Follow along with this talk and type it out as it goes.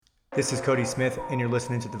This is Cody Smith, and you're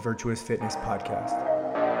listening to the Virtuous Fitness Podcast.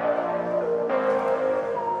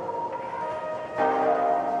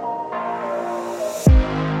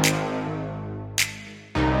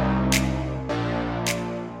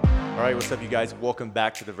 All right, what's up, you guys? Welcome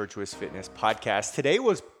back to the Virtuous Fitness Podcast. Today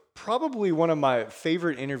was probably one of my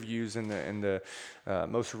favorite interviews in the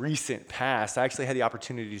most recent past. I actually had the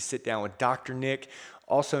opportunity to sit down with Dr. Nick,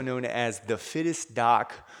 also known as the Fittest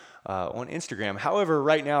Doc, on Instagram. However,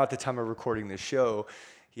 right now at the time of recording this show,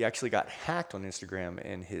 he actually got hacked on Instagram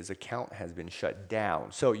and his account has been shut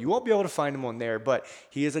down. So you won't be able to find him on there, but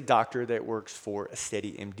he is a doctor that works for a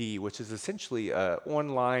Steady MD, which is essentially an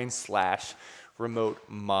online / remote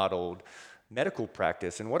modeled medical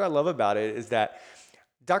practice. And what I love about it is that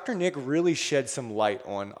Dr. Nick really shed some light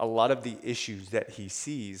on a lot of the issues that he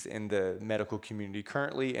sees in the medical community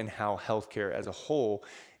currently and how healthcare as a whole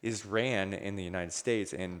is ran in the United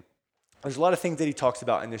States. And there's a lot of things that he talks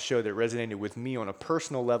about in this show that resonated with me on a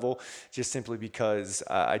personal level, just simply because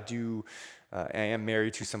I am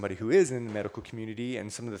married to somebody who is in the medical community,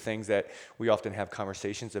 and some of the things that we often have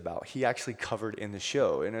conversations about, he actually covered in the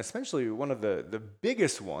show. And especially one of the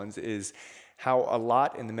biggest ones is how a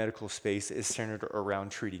lot in the medical space is centered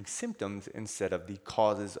around treating symptoms instead of the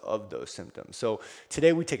causes of those symptoms. So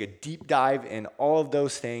today we take a deep dive in all of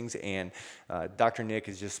those things, and Dr. Nick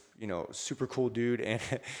is just, super cool dude. And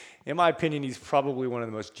in my opinion, he's probably one of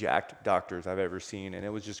the most jacked doctors I've ever seen, and it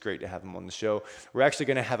was just great to have him on the show. We're actually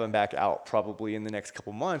going to have him back out probably in the next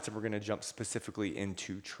couple months, and we're going to jump specifically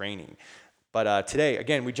into training. But today,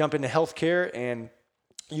 again, we jump into healthcare, and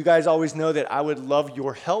you guys always know that I would love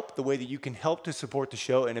your help. The way that you can help to support the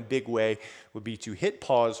show in a big way would be to hit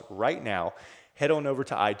pause right now, head on over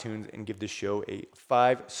to iTunes and give the show a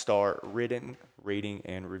 5-star written rating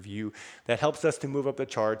and review. That helps us to move up the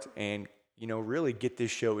charts and really get this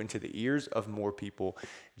show into the ears of more people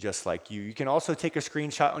just like you. You can also take a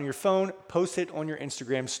screenshot on your phone, post it on your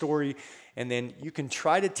Instagram story, and then you can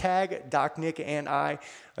try to tag Doc Nick and I.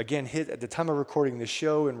 Again, at the time of recording this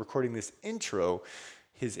show and recording this intro,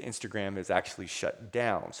 his Instagram is actually shut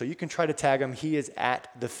down. So you can try to tag him. He is at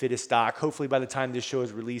the Fittest Doc. Hopefully by the time this show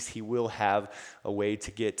is released, he will have a way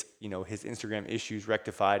to get, his Instagram issues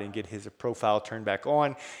rectified and get his profile turned back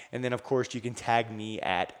on. And then of course you can tag me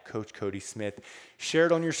at Coach Cody Smith. Share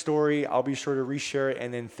it on your story. I'll be sure to reshare it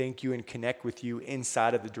and then thank you and connect with you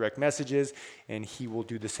inside of the direct messages. And he will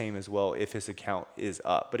do the same as well if his account is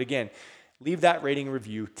up. But again, leave that rating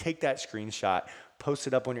review, take that screenshot, post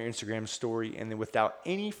it up on your Instagram story, and then without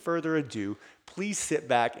any further ado, please sit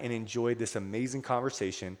back and enjoy this amazing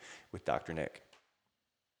conversation with Dr. Nick.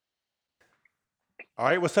 All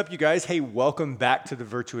right, what's up, you guys? Hey, welcome back to the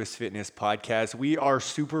Virtuous Fitness Podcast. We are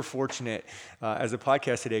super fortunate as a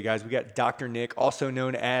podcast today, guys. We got Dr. Nick, also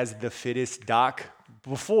known as the Fittest Doc,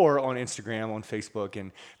 before on Instagram, on Facebook,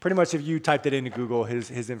 and pretty much if you typed it into Google,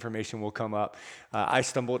 his information will come up. I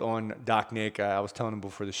stumbled on Doc Nick. I was telling him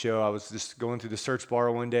before the show, I was just going through the search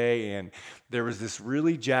bar one day, and there was this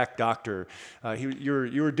really jacked doctor.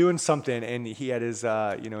 You were doing something, and he had his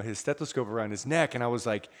his stethoscope around his neck, and I was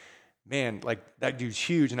like, man, like that dude's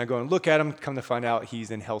huge. And I go and look at him, come to find out he's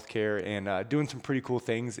in healthcare and doing some pretty cool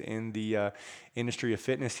things in the industry of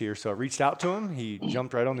fitness here. So I reached out to him. He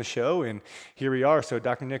jumped right on the show, and here we are. So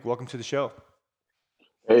Dr. Nick, welcome to the show.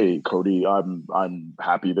 Hey, Cody, I'm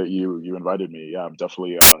happy that you invited me. Yeah, I'm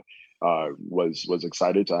definitely was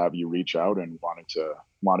excited to have you reach out and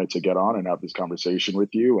wanted to get on and have this conversation with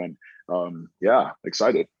you. And yeah,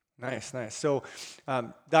 excited. Nice, nice. So,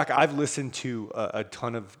 Doc, I've listened to a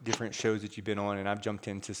ton of different shows that you've been on, and I've jumped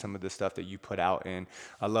into some of the stuff that you put out, and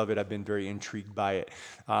I love it. I've been very intrigued by it.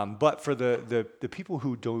 But for the people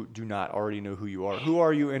who do not already know who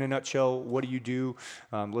are you in a nutshell? What do you do?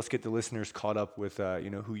 Let's get the listeners caught up with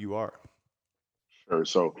who you are. Sure.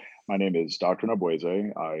 So my name is Dr.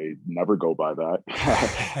 Nwanueze. I never go by that.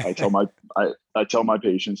 I tell my I tell my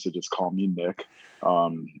patients to just call me Nick.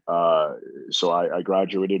 Um, uh, so I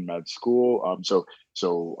graduated med school. A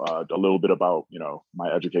little bit about my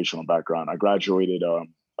educational background. I graduated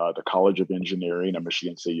the College of Engineering at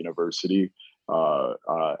Michigan State University,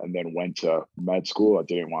 and then went to med school. I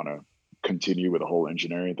didn't want to continue with the whole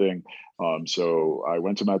engineering thing. So I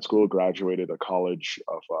went to med school, graduated the College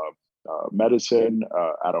of Medicine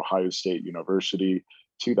at Ohio State University,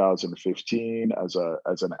 2015 as an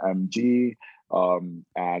MD.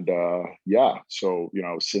 So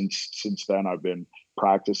since then I've been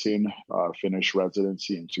practicing. Finished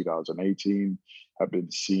residency in 2018. Have been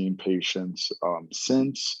seeing patients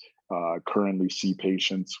since. Currently see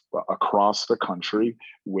patients across the country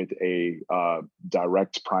with a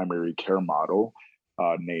direct primary care model.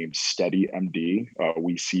 named Steady MD.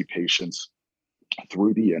 We see patients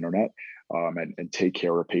through the internet, and take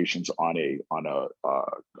care of patients on a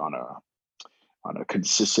on a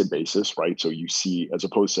consistent basis, right? So you see, as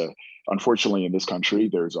opposed to, unfortunately, in this country,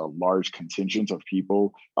 there's a large contingent of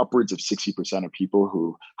people, upwards of 60% of people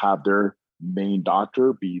who have their main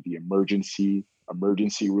doctor be the emergency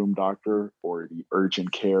room doctor or the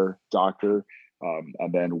urgent care doctor.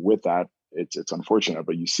 And then with that, it's unfortunate,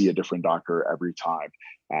 but you see a different doctor every time.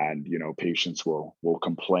 And patients will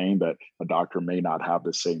complain that a doctor may not have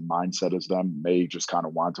the same mindset as them, may just kind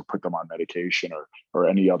of want to put them on medication or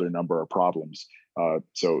any other number of problems.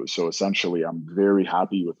 So essentially, I'm very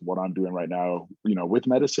happy with what I'm doing right now, with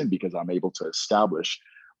medicine, because I'm able to establish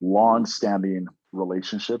long-standing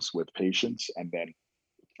relationships with patients, and then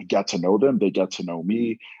get to know them. They get to know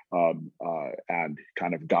me, and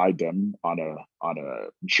kind of guide them on a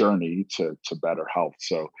journey to better health.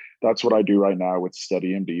 So that's what I do right now with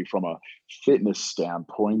SteadyMD. From a fitness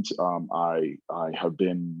standpoint, I have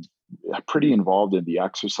been pretty involved in the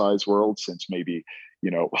exercise world since maybe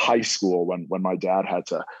high school, when my dad had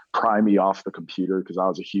to pry me off the computer because I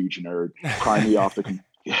was a huge nerd. Pry me off the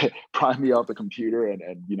pry me off the computer, and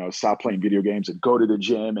stop playing video games and go to the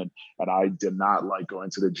gym, and I did not like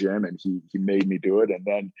going to the gym, and he made me do it. And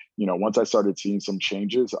then once I started seeing some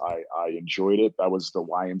changes, I enjoyed it. That was the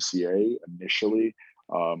YMCA initially.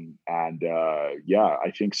 And yeah,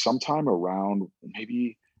 I think sometime around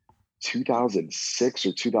maybe 2006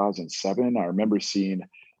 or 2007, I remember seeing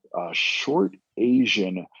a short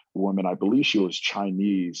Asian woman, I believe she was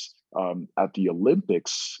Chinese, at the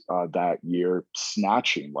Olympics that year,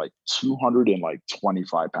 snatching like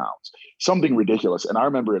 225 pounds, something ridiculous. And I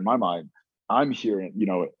remember in my mind, I'm here,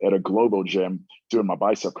 at a global gym doing my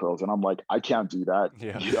bicep curls, and I'm like, I can't do that.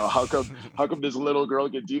 Yeah. How come this little girl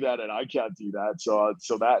can do that and I can't do that? So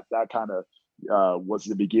that kind of was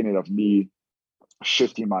the beginning of me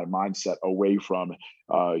shifting my mindset away from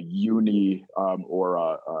uni,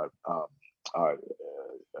 or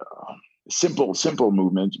simple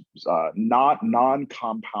movements, not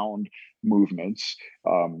non-compound movements,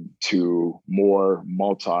 to more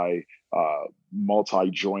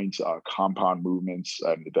multi-joint compound movements,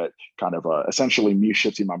 and that kind of essentially me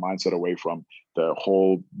shifting my mindset away from the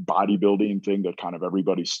whole bodybuilding thing that kind of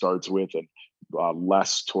everybody starts with, and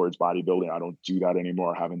less towards bodybuilding. I don't do that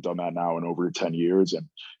anymore. I haven't done that now in over 10 years. And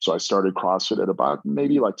so I started CrossFit at about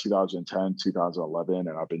maybe like 2010, 2011,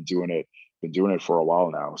 and I've been doing it for a while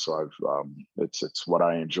now. So it's what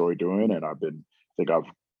I enjoy doing. And I think I've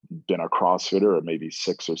been a CrossFitter at maybe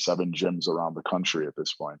 6 or 7 gyms around the country at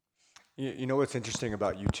this point. You know what's interesting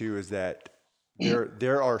about you too is that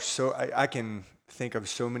there are I can think of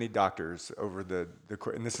so many doctors over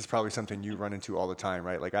and this is probably something you run into all the time,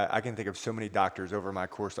 right? Like I can think of so many doctors over my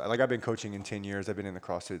course. Like I've been coaching in 10 years. I've been in the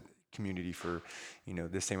CrossFit community for,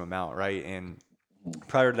 the same amount, right? And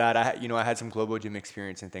prior to that, I had some global gym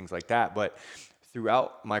experience and things like that. But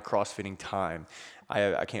throughout my CrossFitting time,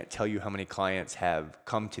 I can't tell you how many clients have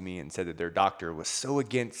come to me and said that their doctor was so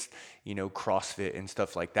against, CrossFit and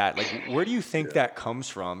stuff like that. Like, where do you think that comes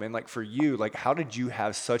from? And like for you, like, how did you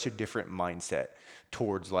have such a different mindset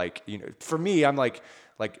towards like, for me, I'm like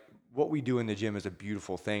what we do in the gym is a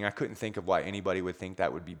beautiful thing. I couldn't think of why anybody would think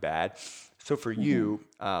that would be bad. So for Mhm. you,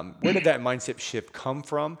 where did that mindset shift come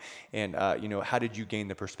from? And, how did you gain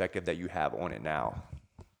the perspective that you have on it now?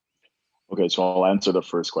 Okay, so I'll answer the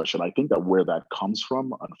first question. I think that where that comes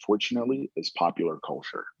from, unfortunately, is popular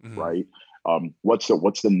culture, Hmm. right? What's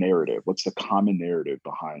the narrative? What's the common narrative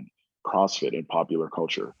behind CrossFit in popular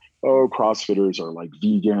culture? Oh, CrossFitters are like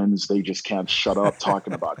vegans. They just can't shut up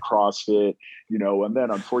talking about CrossFit, And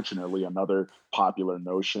then, unfortunately, another popular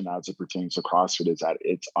notion as it pertains to CrossFit is that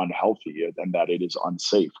it's unhealthy and that it is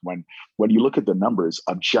unsafe. When you look at the numbers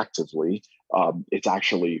objectively, it's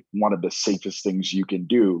actually one of the safest things you can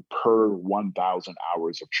do per 1,000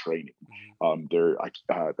 hours of training.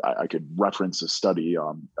 I could reference a study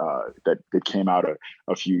that came out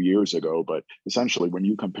a few years ago, but essentially, when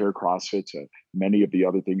you compare CrossFit to many of the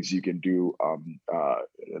other things you can do,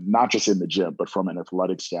 not just in the gym, but from an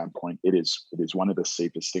athletic standpoint, it is one of the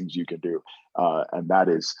safest things you can do, and that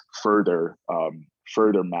is further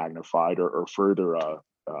magnified, or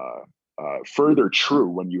further true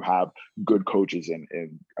when you have good coaches in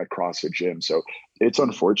a CrossFit gym. So it's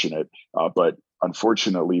unfortunate, but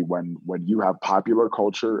unfortunately, when you have popular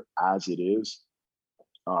culture as it is,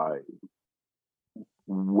 uh,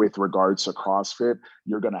 with regards to CrossFit,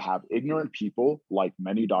 you're going to have ignorant people, like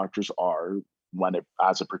many doctors are,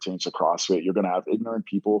 as it pertains to CrossFit. You're going to have ignorant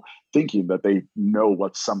people thinking that they know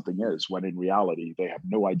what something is, when in reality they have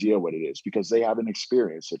no idea what it is, because they haven't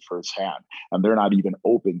experienced it firsthand, and they're not even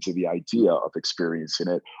open to the idea of experiencing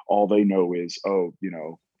it. All they know is, oh,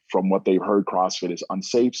 from what they've heard, CrossFit is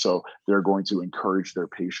unsafe, so they're going to encourage their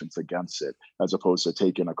patients against it, as opposed to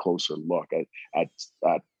taking a closer look at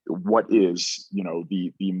what is,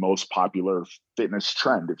 the most popular fitness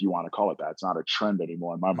trend, if you want to call it that. It's not a trend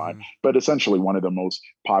anymore in my mind, but essentially one of the most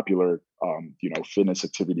popular, fitness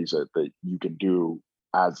activities that you can do,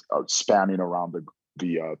 as spanning around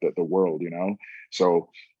the world. So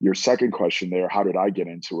your second question there, how did I get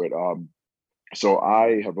into it? So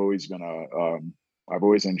I have always I've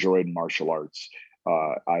always enjoyed martial arts.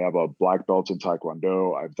 I have a black belt in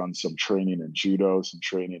Taekwondo. I've done some training in judo, some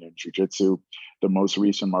training in jujitsu. The most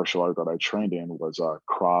recent martial art that I trained in was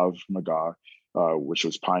Krav Maga, which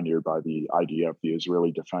was pioneered by the IDF, the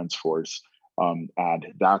Israeli Defense Force. And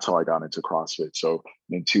that's how I got into CrossFit. So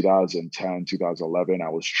in 2010, 2011, I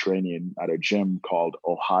was training at a gym called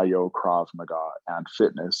Ohio Krav Maga and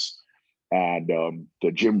Fitness. And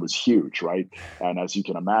the gym was huge, right? And as you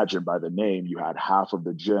can imagine by the name, you had half of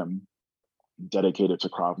the gym dedicated to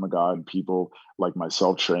Krav Maga and people like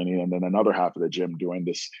myself training, and then another half of the gym doing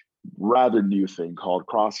this rather new thing called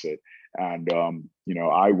CrossFit. And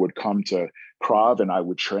I would come to Krav and I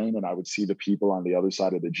would train, and I would see the people on the other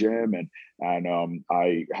side of the gym, and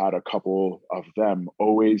I had a couple of them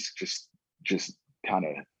always just kind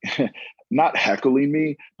of not heckling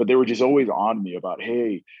me, but they were just always on me about,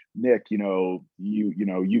 hey, Nick, you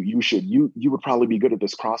would probably be good at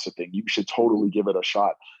this CrossFit thing. You should totally give it a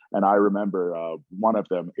shot. And I remember one of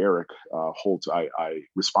them, Eric Holt, I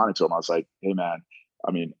responded to him. I was like, hey, man,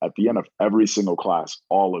 I mean, at the end of every single class,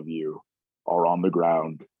 all of you are on the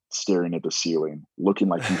ground staring at the ceiling, looking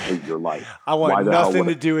like you hate your life. I want nothing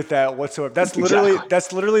to do with that whatsoever. That's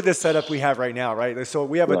literally the setup we have right now, right? So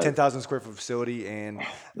we have a 10,000 square foot facility, and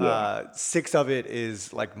 6 of it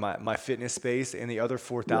is like my fitness space, and the other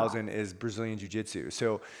 4,000 is Brazilian jiu-jitsu.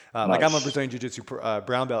 So like I'm a Brazilian jiu-jitsu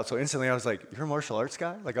brown belt. So instantly I was like, you're a martial arts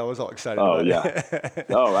guy? Like I was all excited about it.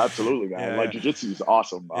 Oh, absolutely, man. Jiu-jitsu is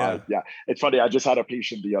awesome. It's funny. I just had a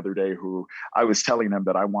patient the other day who I was telling him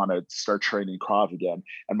that I want to start training Krav again.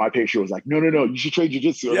 And my patient was like, no, you should train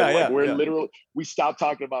jiu-jitsu. Literally, we stopped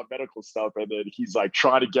talking about medical stuff. And then he's like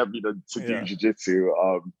trying to get me to do jiu-jitsu.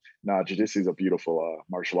 Jiu-jitsu is a beautiful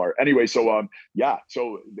martial art. Anyway, so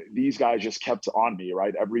these guys just kept on me,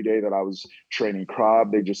 right? Every day that I was training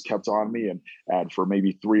Krav, they just kept on me, and for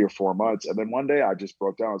maybe 3 or 4 months. And then one day I just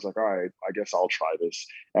broke down. I was like, all right, I guess I'll try this.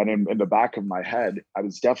 And in the back of my head, I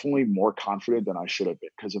was definitely more confident than I should have been,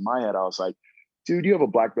 because in my head, I was like, dude, you have a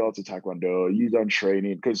black belt in Taekwondo, you've done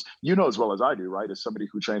training, because as well as I do, right? As somebody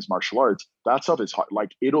who trains martial arts, that stuff is hard.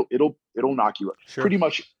 Like it'll knock you out. Sure. Pretty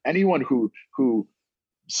much anyone who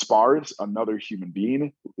spars another human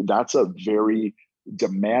being, that's a very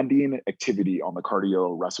demanding activity on the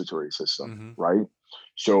cardiorespiratory system, right?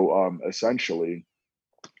 So essentially,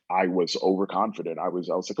 I was overconfident. I was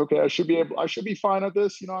like, okay, I should be fine at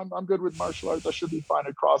this. I'm good with martial arts. I should be fine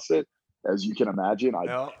at CrossFit. As you can imagine,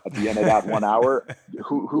 at the end of that 1 hour,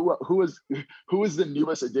 who is the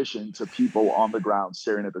newest addition to people on the ground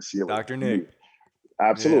staring at the ceiling? Dr. Nick.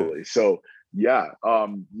 Absolutely. Yeah.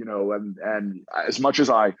 So and as much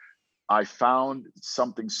as I found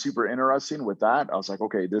something super interesting with that, I was like,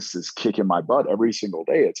 okay, this is kicking my butt every single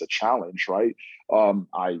day. It's a challenge, right?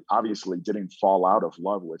 I obviously didn't fall out of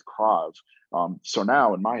love with Krav. So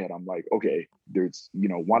now in my head, I'm like, okay, there's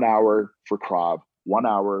 1 hour for Krav, 1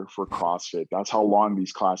 hour for CrossFit. That's how long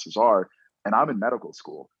these classes are. And I'm in medical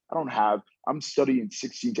school. I'm studying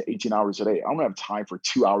 16 to 18 hours a day. I don't have time for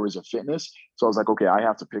 2 hours of fitness. So I was like, okay, I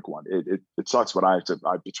have to pick one. It sucks, but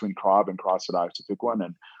between Krav and CrossFit, I have to pick one.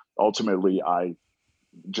 And ultimately, I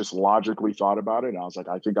just logically thought about it. And I was like,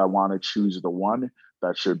 I think I want to choose the one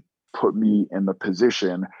that should put me in the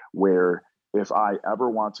position where if I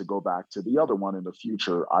ever want to go back to the other one in the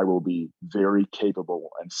future, I will be very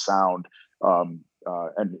capable and sound, and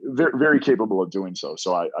very, very capable of doing so.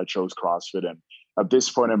 So I chose CrossFit. And at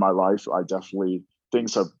this point in my life,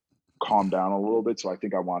 things have calmed down a little bit. So I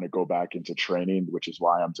think I want to go back into training, which is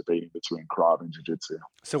why I'm debating between Krav and Jiu-Jitsu.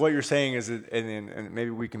 So what you're saying is, and maybe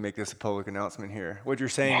we can make this a public announcement here. What you're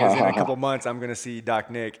saying is in a couple months, I'm going to see Doc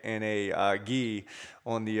Nick in a gi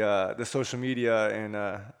on the social media, and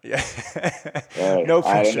yeah, no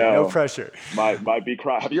I don't pressure, no know. pressure. Might be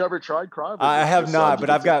crime. Have you ever tried crime or I have just not, but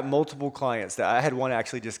I've jujitsu? got multiple clients that I had one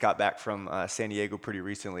actually just got back from San Diego pretty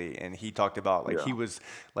recently, and he talked about like he Yeah, was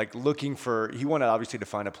like looking for he wanted obviously to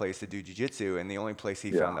find a place to do jujitsu, and the only place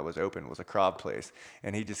he yeah, found that was open was a Krav place,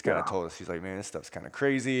 and he just kind of yeah, told us he's like, man, this stuff's kind of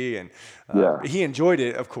crazy, and yeah, he enjoyed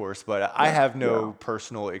it, of course, but I yeah, have yeah. no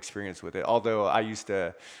personal experience with it. Although I used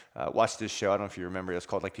to watch this show, I don't know if you remember, it's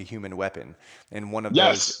called like The Human Weapon, and one of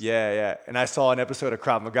those, Yes. yeah, yeah, and I saw an episode of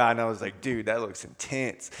Krav Maga, and I was like, dude, that looks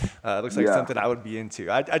intense. It looks like Yeah, something I would be into.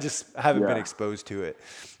 I just haven't been yeah, exposed to it.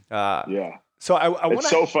 Uh, yeah. so I want It's to,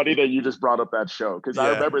 so funny that you just brought up that show because I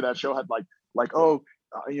yeah, remember that show had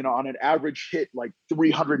on an average hit, like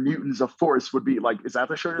 300 newtons of force would be like, is that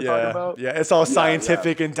the show you're talking yeah, about? yeah. It's all Yeah, yeah,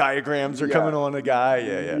 scientific and diagrams are yeah, coming on the guy.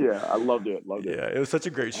 Yeah, yeah. yeah. I loved it, loved it. Yeah, it was such a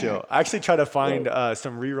great show. I actually try to Right. find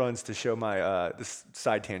some reruns to show my this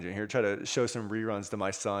side tangent here. Try to show some reruns to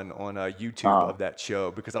my son on YouTube Uh, of that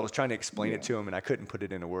show because I was trying to explain it yeah, to him and I couldn't put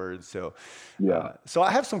it into words. So, yeah. so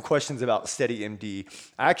I have some questions about Steady MD.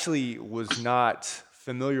 I actually was not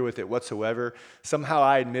familiar with it whatsoever. Somehow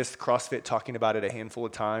I had missed CrossFit talking about it a handful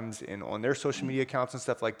of times and on their social media accounts and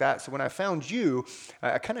stuff like that. So when I found you,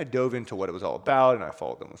 I kind of dove into what it was all about, and I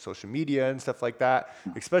followed them on social media and stuff like that,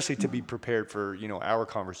 especially to be prepared for our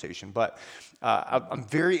conversation. But I'm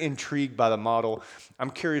very intrigued by the model. I'm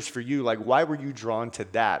curious for you, like why were you drawn to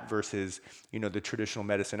that versus the traditional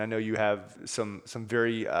medicine? I know you have some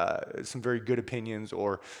very good opinions,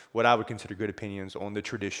 or what I would consider good opinions on the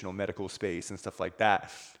traditional medical space and stuff like that.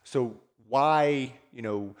 So why,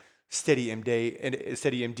 steady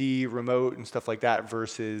MD, remote and stuff like that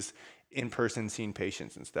versus in person seeing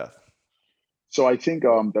patients and stuff? So I think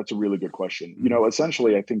that's a really good question.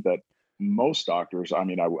 Essentially, I think that most doctors, I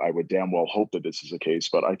mean, I would damn well hope that this is the case,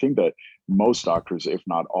 but I think that most doctors, if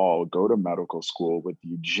not all, go to medical school with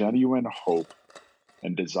the genuine hope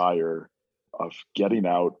and desire of getting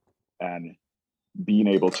out and being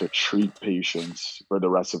able to treat patients for the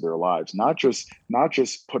rest of their lives, not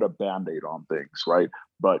just put a band-aid on things, right,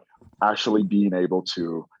 but actually being able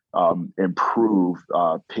to improve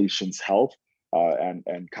patients' health,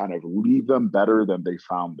 and kind of leave them better than they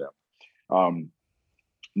found them. Um,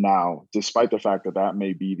 now, despite the fact that that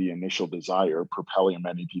may be the initial desire propelling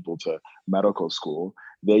many people to medical school,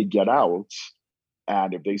 they get out,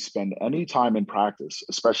 and if they spend any time in practice,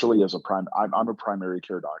 especially as I'm a primary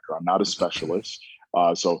care doctor. I'm not a specialist.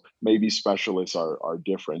 So maybe specialists are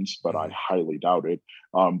different, but I Mhm. highly doubt it.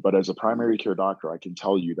 But as a primary care doctor, I can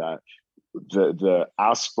tell you that the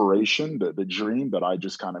aspiration, the dream that I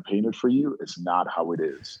just kind of painted for you is not how it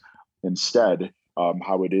is. Instead,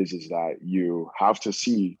 how it is that you have to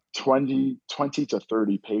see 20 to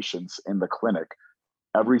 30 patients in the clinic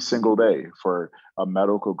every single day for a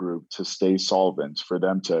medical group to stay solvent, for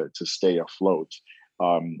them to stay afloat.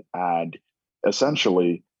 And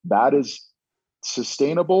essentially, that is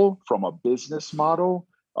sustainable from a business model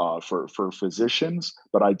for physicians,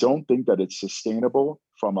 but I don't think that it's sustainable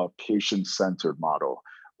from a patient centered model.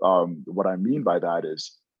 What I mean by that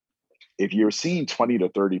is if you're seeing 20 to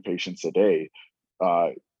 30 patients a day, uh,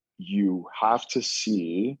 you have to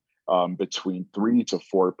see between 3 to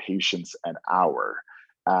 4 patients an hour.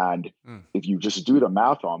 And Mm. if you just do the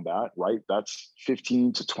math on that, right, that's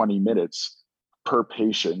 15 to 20 minutes per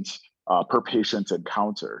patient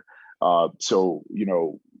encounter. So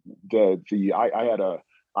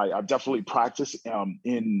I've definitely practiced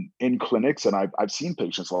in clinics, and I've seen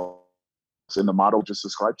patients in the model just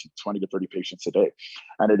described to 20 to 30 patients a day.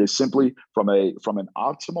 And it is simply from an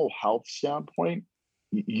optimal health standpoint,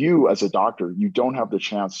 you as a doctor, you don't have the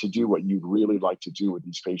chance to do what you'd really like to do with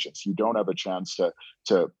these patients. You don't have a chance to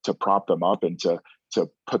prop them up and to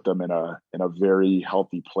put them in a very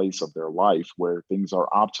healthy place of their life where things are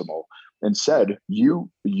optimal. Instead,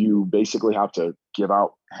 you basically have to give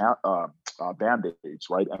out band-aids,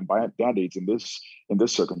 right? And by band-aids in this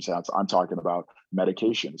circumstance, I'm talking about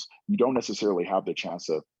medications. You don't necessarily have the chance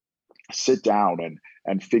to sit down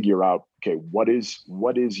and figure out, okay, what is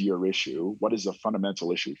your issue? What is the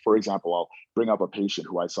fundamental issue? For example, I'll bring up a patient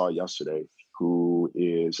who I saw yesterday, who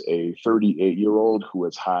is a 38-year-old who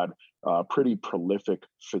has had pretty prolific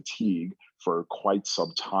fatigue for quite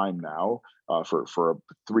some time now, for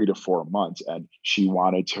 3 to 4 months, and she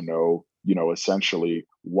wanted to know, essentially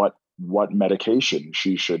what medication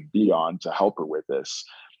she should be on to help her with this.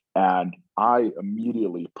 And I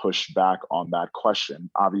immediately pushed back on that question,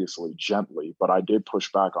 obviously gently, but I did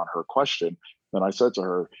push back on her question. And I said to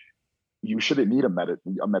her, you shouldn't need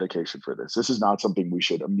a medication for this. This is not something we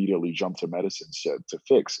should immediately jump to medicines to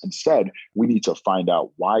fix. Instead, we need to find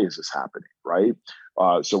out, why is this happening, right?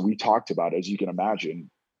 So we talked about, as you can imagine,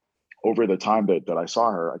 over the time that I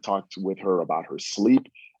saw her, I talked with her about her sleep.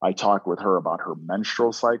 I talked with her about her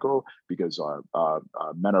menstrual cycle, because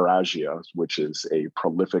menorrhagia, which is a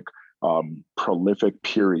prolific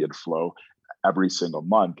period flow every single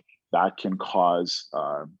month, that can cause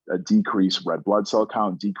a decreased red blood cell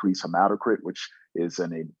count, decreased hematocrit, which is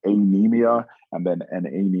an anemia, and then an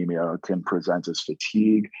anemia can present as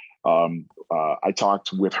fatigue. I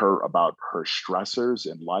talked with her about her stressors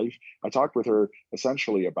in life. I talked with her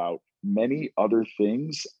essentially about many other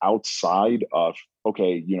things outside of,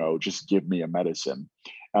 okay, just give me a medicine.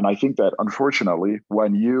 And I think that, unfortunately,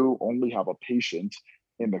 when you only have a patient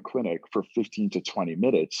in the clinic for 15 to 20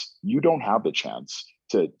 minutes, you don't have the chance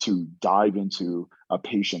to dive into a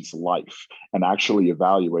patient's life and actually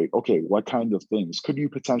evaluate, okay, what kind of things could you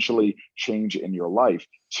potentially change in your life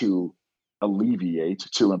to alleviate,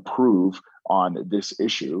 to improve on this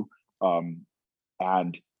issue.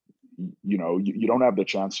 And you don't have the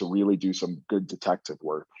chance to really do some good detective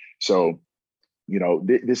work. So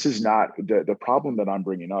this is not the problem that I'm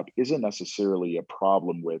bringing up isn't necessarily a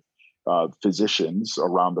problem with physicians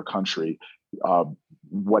around the country.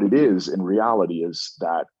 What it is in reality is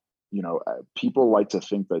that people like to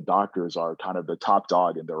think that doctors are kind of the top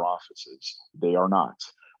dog in their offices. They are not.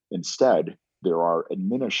 Instead, there are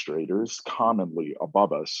administrators commonly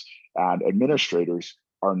above us, and administrators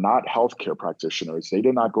are not healthcare practitioners. They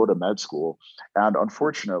did not go to med school. And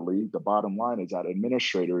unfortunately, the bottom line is that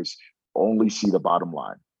administrators only see the bottom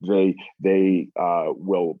line. They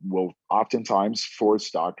will oftentimes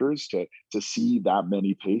force doctors to see that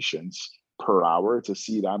many patients per hour, to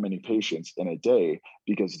see that many patients in a day,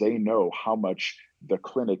 because they know how much the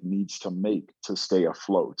clinic needs to make to stay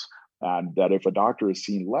afloat. And that if a doctor is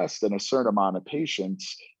seeing less than a certain amount of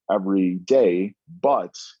patients every day,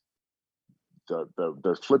 but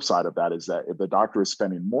the flip side of that is that if the doctor is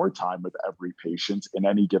spending more time with every patient in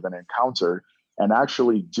any given encounter and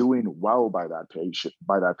actually doing well by that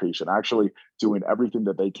patient, actually doing everything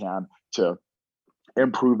that they can to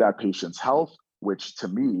improve that patient's health, which to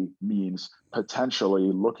me means potentially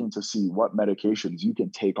looking to see what medications you can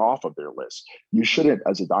take off of their list. You shouldn't,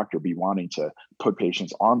 as a doctor, be wanting to put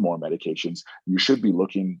patients on more medications. You should be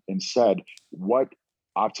looking instead, what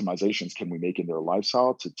optimizations can we make in their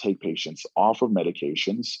lifestyle to take patients off of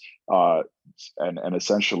medications and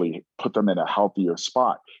essentially put them in a healthier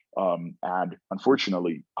spot. And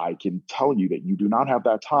unfortunately, I can tell you that you do not have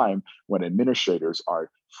that time when administrators are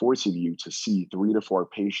forcing you to see 3 to 4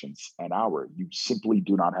 patients an hour. You simply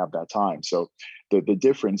do not have that time. So the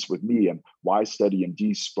difference with me and why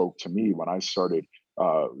SteadyMD spoke to me when I started,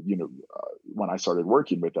 when I started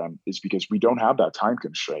working with them, is because we don't have that time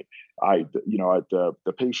constraint.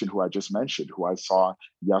 The patient who I just mentioned, who I saw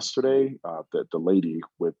yesterday, the lady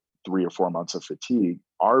with 3 or 4 months of fatigue,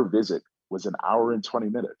 our visit was an hour and 20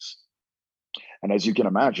 minutes. And as you can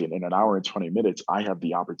imagine, in an hour and 20 minutes, I have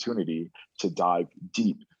the opportunity to dive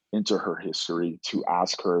deep into her history, to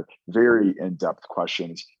ask her very in-depth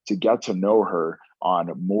questions, to get to know her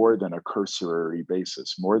on more than a cursory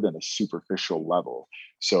basis, more than a superficial level.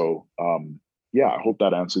 So, I hope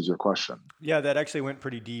that answers your question. Yeah, that actually went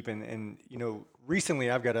pretty deep. And recently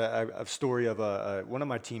I've got a story of one of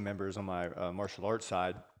my team members on my martial arts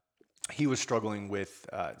side. He was struggling with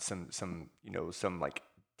some like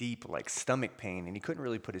deep like stomach pain, and he couldn't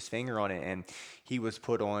really put his finger on it, and he was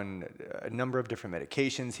put on a number of different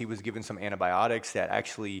medications. He was given some antibiotics that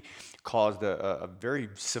actually caused a very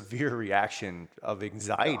severe reaction of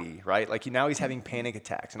anxiety, right? Like now he's having panic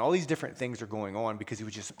attacks, and all these different things are going on because he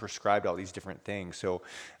was just prescribed all these different things. So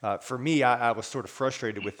for me, I was sort of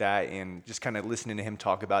frustrated with that, and just kind of listening to him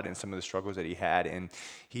talk about it and some of the struggles that he had. And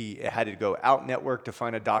he had to go out network to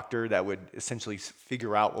find a doctor that would essentially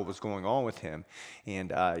figure out what was going on with him.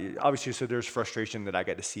 And obviously, so there's frustration that I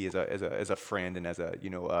got to see as a friend and as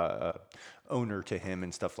a owner to him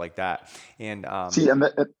and stuff like that. And see, and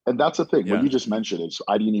that's the thing. What yeah, you just mentioned is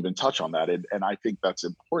I didn't even touch on that, and I think that's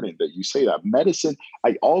important that you say that. Medicine,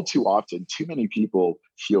 all too often, too many people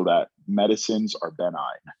feel that medicines are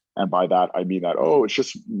benign, and by that I mean that, oh, it's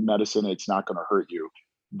just medicine; it's not going to hurt you.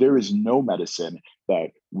 There is no medicine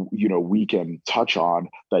that we can touch on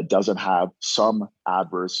that doesn't have some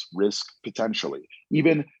adverse risk potentially.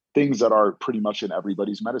 Even things that are pretty much in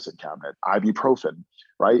everybody's medicine cabinet, ibuprofen,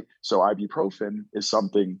 right? So ibuprofen is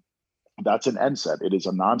something that's an NSAID. It is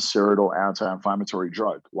a non-steroidal anti-inflammatory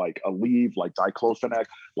drug, like Aleve, like diclofenac,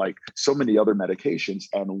 like so many other medications.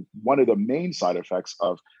 And one of the main side effects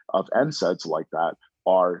of NSAIDs like that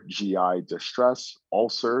are GI distress,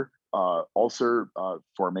 ulcer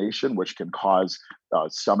formation, which can cause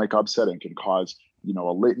stomach upset and can cause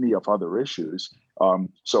a litany of other issues.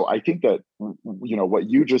 So I think that what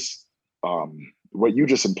you just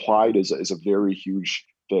implied is a very huge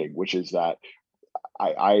thing, which is that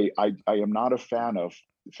I am not a fan of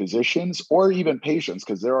physicians or even patients,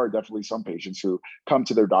 because there are definitely some patients who come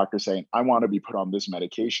to their doctor saying, I want to be put on this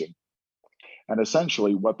medication. And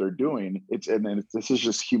essentially what they're doing, this is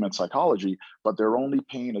just human psychology, but they're only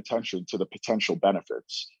paying attention to the potential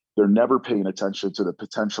benefits. They're never paying attention to the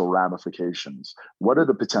potential ramifications. What are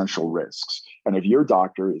the potential risks? And if your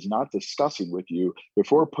doctor is not discussing with you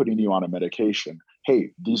before putting you on a medication,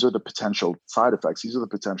 hey, these are the potential side effects, these are the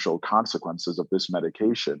potential consequences of this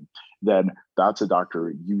medication, then that's a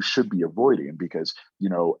doctor you should be avoiding, because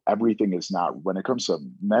everything is not, when it comes to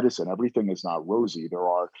medicine, everything is not rosy.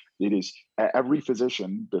 It is every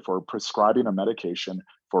physician, before prescribing a medication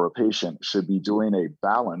for a patient, should be doing a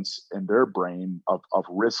balance in their brain of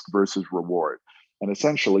risk versus reward. And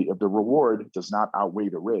essentially, if the reward does not outweigh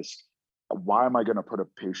the risk, why am I going to put a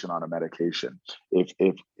patient on a medication? If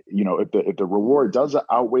the reward does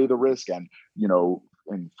outweigh the risk, and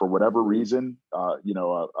for whatever reason, a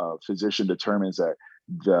physician determines that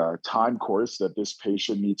the time course that this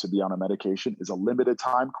patient needs to be on a medication is a limited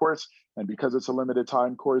time course, and because it's a limited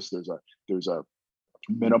time course, there's a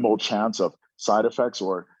minimal chance of side effects,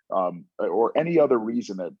 or any other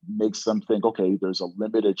reason that makes them think, okay, there's a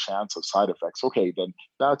limited chance of side effects. Okay, then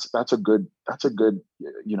that's a good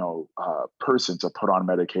person to put on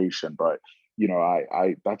medication. But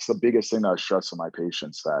I that's the biggest thing that I stress to my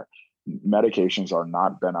patients, that medications are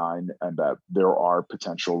not benign and that there are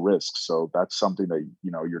potential risks. So that's something that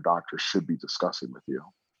your doctor should be discussing with you.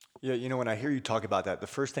 Yeah, when I hear you talk about that, the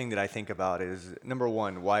first thing that I think about is, number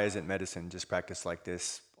one, why isn't medicine just practiced like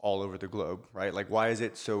this all over the globe, right? Like, why is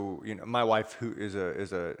it so? My wife, who is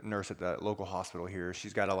a nurse at the local hospital here,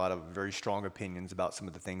 she's got a lot of very strong opinions about some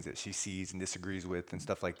of the things that she sees and disagrees with and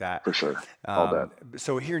stuff like that. For sure. All that.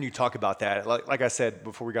 So hearing you talk about that, like I said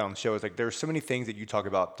before we got on the show, is like there's so many things that you talk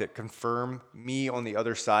about that confirm me on the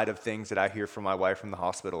other side of things that I hear from my wife from the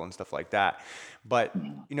hospital and stuff like that. But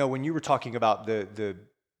Mhm. when you were talking about the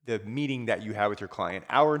meeting that you had with your client,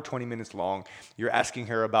 hour and 20 minutes long, you're asking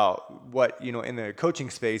her about what, in the coaching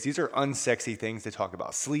space, these are unsexy things to talk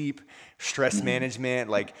about: sleep, stress Mhm. management,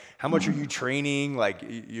 like how much are you Mhm. training, like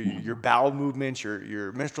your Mhm. bowel movements,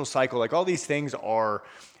 your menstrual cycle, like all these things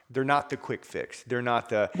they're not the quick fix. They're not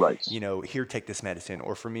the, Right. here, take this medicine.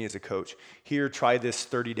 Or for me as a coach, here, try this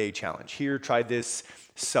 30-day challenge. Here, try this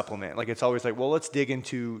supplement. Like, it's always like, well, let's dig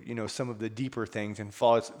into, some of the deeper things and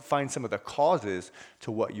find some of the causes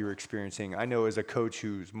to what you're experiencing. I know as a coach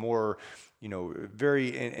who's more,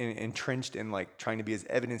 very entrenched in like trying to be as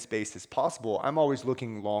evidence-based as possible, I'm always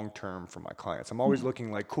looking long-term for my clients. I'm always Mhm.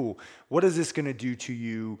 looking like, cool, what is this going to do to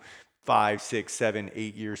you 5, 6, 7,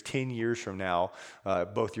 8 years, 10 years from now,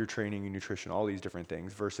 both your training and nutrition, all these different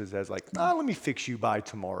things, versus as like, Mhm. let me fix you by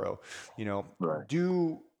tomorrow. You know, Right.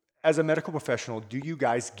 do as a medical professional, do you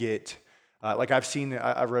guys get like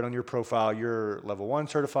I've read on your profile, you're level 1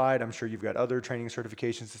 certified. I'm sure you've got other training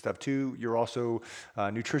certifications and stuff too. You're also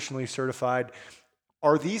nutritionally certified.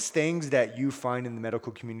 Are these things that you find in the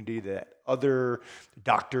medical community that other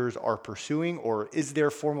doctors are pursuing, or is there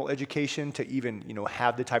formal education to even,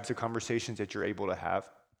 have the types of conversations that you're able to have?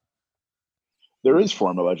 There is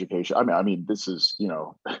formal education. This is,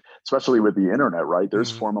 especially with the internet, right? There's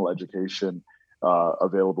Hmm. formal education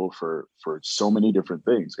available for so many different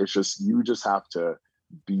things. It's just, you just have to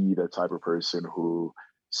be the type of person who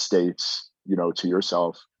states, to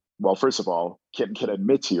yourself, well, first of all, can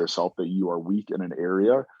admit to yourself that you are weak in an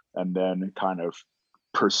area, and then kind of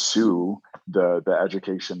pursue the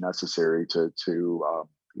education necessary to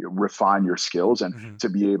refine your skills and Hmm. to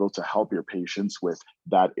be able to help your patients with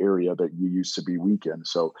that area that you used to be weak in.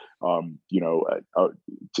 So,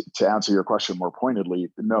 to answer your question more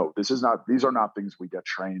pointedly, no, these are not things we get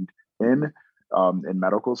trained in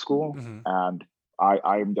medical school. Hmm. And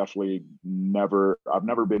I am definitely I've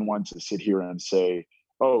never been one to sit here and say,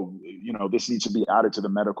 oh, this needs to be added to the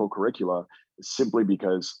medical curricula, simply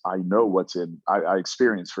because I know I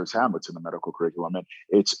experience firsthand what's in the medical curriculum. And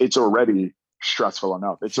it's already stressful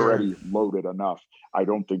enough. It's Sure. already loaded enough. I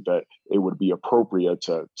don't think that it would be appropriate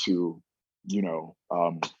to you know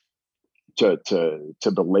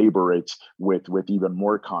to belabor it with even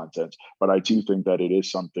more content. But I do think that it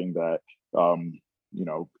is something that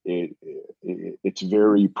it's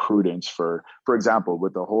very prudent, for example,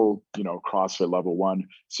 with the whole CrossFit level 1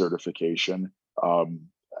 certification.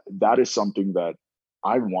 That is something that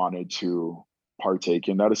I wanted to partake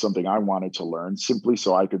in. That is something I wanted to learn simply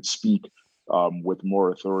so I could speak with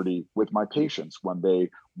more authority with my patients when they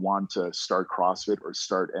want to start CrossFit or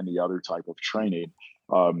start any other type of training.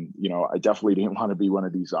 I definitely didn't want to be one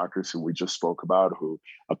of these doctors who we just spoke about, who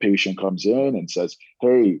a patient comes in and says,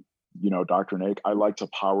 "Hey, Dr. Nick, I like to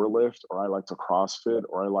power lift, or I like to CrossFit,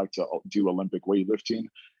 or I like to do Olympic weightlifting.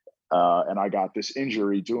 And I got this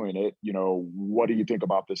injury doing it. What do you think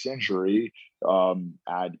about this injury?" And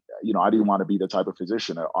I didn't want to be the type of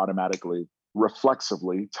physician that automatically,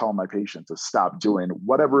 reflexively tell my patient to stop doing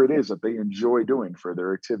whatever it is that they enjoy doing for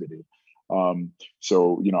their activity.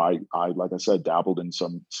 I like I said, dabbled in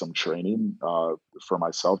some training for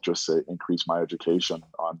myself just to increase my education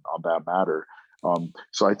on that matter.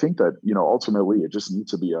 So I think that ultimately it just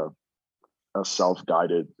needs to be a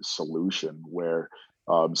self-guided solution where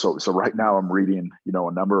so right now I'm reading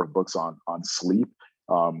a number of books on sleep,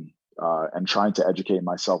 and trying to educate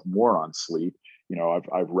myself more on sleep.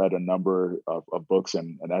 I've read a number of books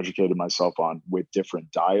and educated myself on with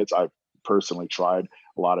different diets. I've personally tried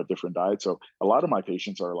a lot of different diets. So a lot of my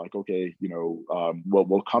patients are like, okay,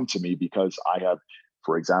 will come to me because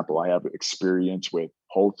for example, I have experience with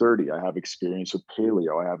Whole30. I have experience with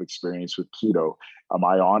paleo. I have experience with keto. Am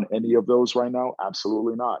I on any of those right now?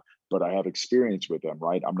 Absolutely not. But I have experience with them,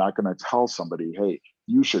 right? I'm not going to tell somebody, hey,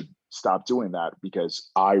 you should stop doing that because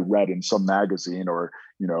I read in some magazine or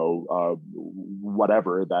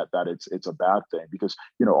whatever that it's a bad thing. Because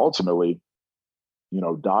ultimately,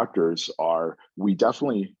 doctors we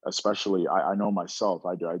definitely, especially I know myself,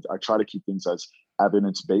 I try to keep things as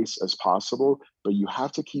evidence-based as possible, but you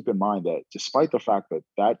have to keep in mind that despite the fact that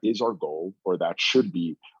that is our goal, or that should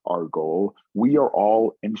be our goal, we are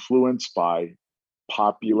all influenced by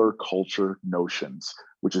popular culture notions,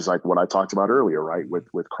 which is like what I talked about earlier, right? With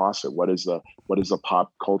CrossFit, what is the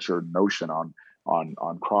pop culture notion on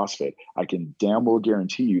CrossFit? I can damn well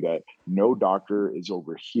guarantee you that no doctor is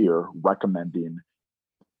over here recommending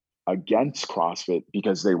against CrossFit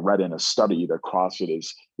because they read in a study that CrossFit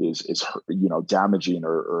is damaging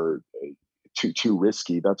or too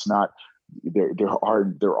risky. That's not there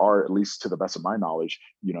are, at least to the best of my knowledge,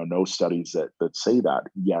 no studies that say that.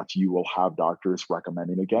 Yet you will have doctors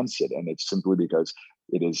recommending against it, and it's simply because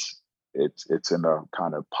it's in a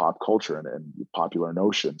kind of pop culture and popular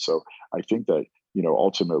notion. So I think that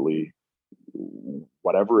ultimately,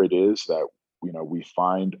 whatever it is that we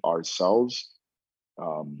find ourselves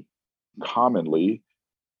commonly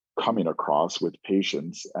coming across with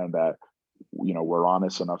patients, and that we're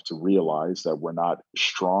honest enough to realize that we're not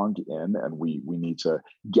strong in, and we need to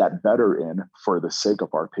get better in for the sake of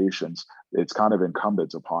our patients. It's kind of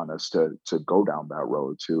incumbent upon us to go down that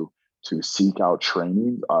road, to seek out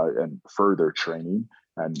training and further training,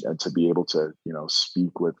 and to be able to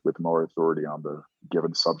speak with more authority on the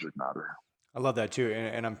given subject matter. I love that too,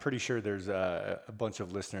 and I'm pretty sure there's a bunch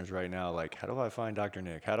of listeners right now. Like, how do I find Dr.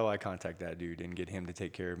 Nick? How do I contact that dude and get him to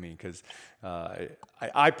take care of me? Because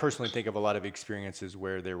I personally think of a lot of experiences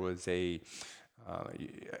where there was a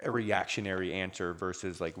reactionary answer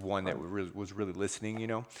versus like one that was really listening.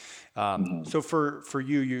 Mhm. So for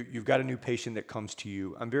you've got a new patient that comes to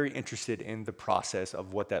you. I'm very interested in the process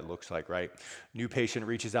of what that looks like, right? New patient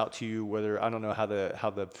reaches out to you, whether I don't know how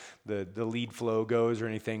the lead flow goes or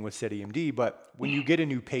anything with SteadyMD, but when you get a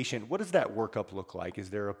new patient, what does that workup look like? Is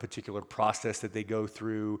there a particular process that they go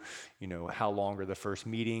through? How long are the first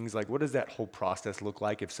meetings? Like, what does that whole process look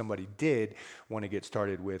like if somebody did want to get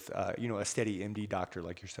started with, a SteadyMD doctor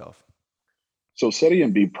like yourself? So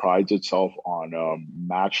SteadyMD prides itself on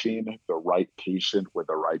matching the right patient with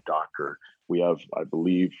the right doctor. We have, I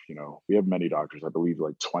believe, we have many doctors. I believe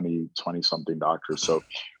like 20 something doctors. So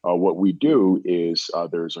what we do is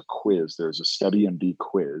there's a quiz. There's a SteadyMD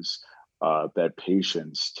quiz that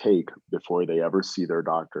patients take before they ever see their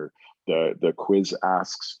doctor. The quiz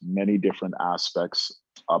asks many different aspects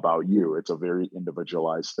about you. It's a very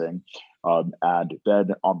individualized thing. And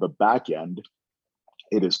then on the back end,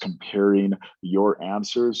 it is comparing your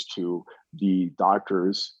answers to the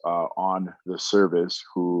doctors on the service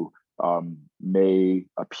who may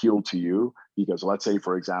appeal to you. Because let's say,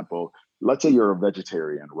 for example, let's say you're a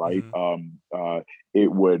vegetarian, right? Mm-hmm.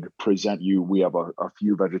 It would present you. We have a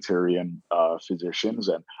few vegetarian physicians,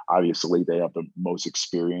 and obviously they have the most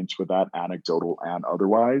experience with that, anecdotal and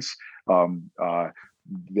otherwise.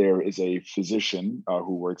 There is a physician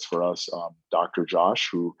who works for us, Dr. Josh,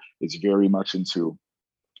 who is very much into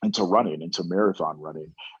running, into marathon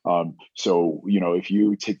running. So, if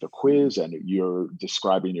you take the quiz and you're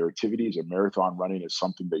describing your activities, and marathon running is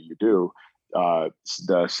something that you do, the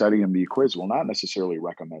SteadyMD quiz will not necessarily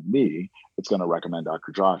recommend me. It's going to recommend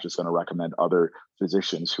Dr. Josh. It's going to recommend other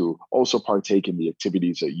physicians who also partake in the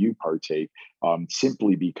activities that you partake,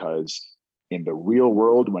 simply because in the real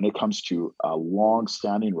world, when it comes to a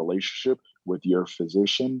long-standing relationship with your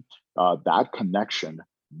physician, that connection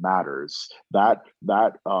matters. That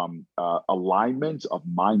alignment of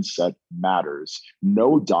mindset matters.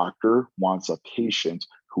 No doctor wants a patient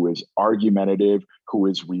who is argumentative, who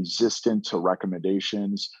is resistant to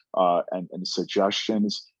recommendations and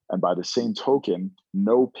suggestions. And by the same token,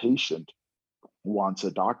 no patient wants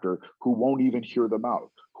a doctor who won't even hear them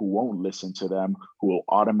out, who won't listen to them, who will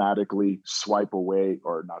automatically swipe away,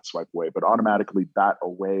 or not swipe away, but automatically bat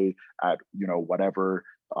away at whatever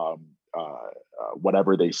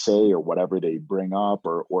whatever they say or whatever they bring up,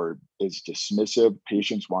 or is dismissive.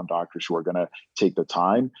 Patients want doctors who are going to take the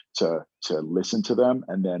time to listen to them,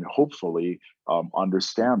 and then hopefully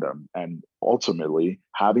understand them. And ultimately,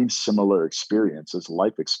 having similar experiences,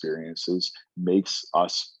 life experiences, makes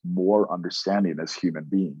us more understanding as human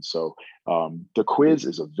beings. So the quiz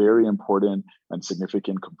is a very important and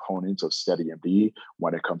significant component of SteadyMD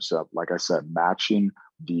when it comes to, like I said, matching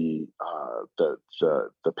the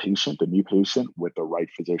patient, the new patient, with the right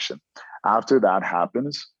physician. After that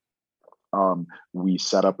happens, we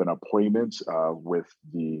set up an appointment with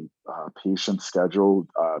the patient schedule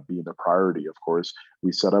being the priority, of course.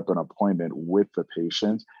 We set up an appointment with the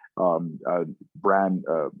patient. So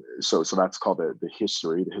that's called the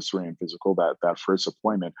history and physical. That first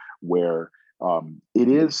appointment, where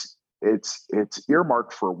it's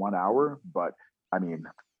earmarked for 1 hour, but I mean,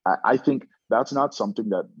 I think that's not something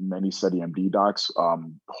that many SteadyMD docs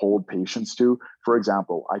hold patients to. For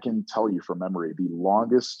example, I can tell you from memory, the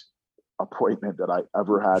longest appointment that I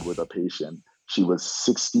ever had with a patient, she was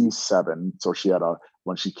 67. So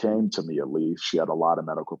when she came to me, at least, she had a lot of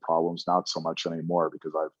medical problems, not so much anymore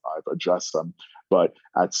because I've addressed them. But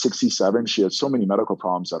at 67, she had so many medical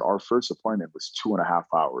problems that our first appointment was 2.5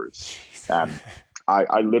 hours. And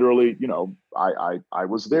I literally, I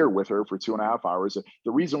was there with her for 2.5 hours.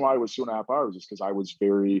 The reason why it was 2.5 hours is because I was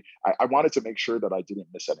I wanted to make sure that I didn't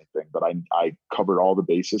miss anything, that I covered all the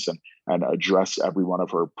bases and addressed every one of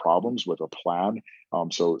her problems with a plan.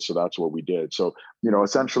 So that's what we did. So,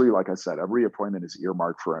 essentially, like I said, every appointment is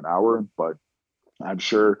earmarked for 1 hour, but I'm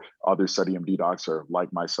sure other SteadyMD docs are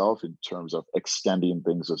like myself in terms of extending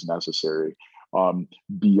things as necessary.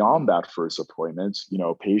 Beyond that first appointment,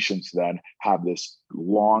 patients then have this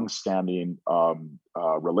long-standing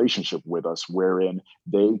relationship with us, wherein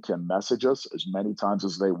they can message us as many times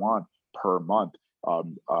as they want per month.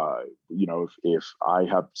 If I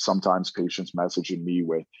have sometimes patients messaging me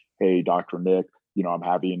with, "Hey, Dr. Nick, I'm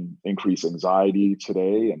having increased anxiety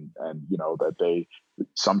today," and that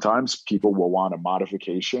sometimes people will want a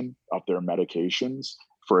modification of their medications.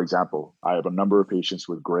 For example, I have a number of patients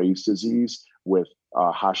with Graves' disease, with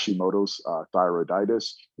Hashimoto's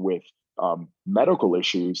thyroiditis, with medical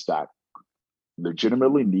issues that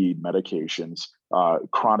legitimately need medications,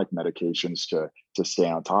 chronic medications to stay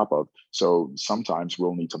on top of. So sometimes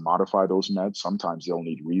we'll need to modify those meds. Sometimes they'll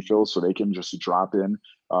need refills, so they can just drop in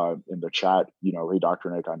the chat, "Hey,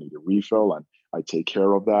 Dr. Nick, I need a refill," and I take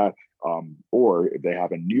care of that. Or if they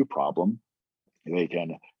have a new problem, they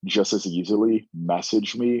can just as easily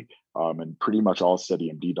message me, and pretty much all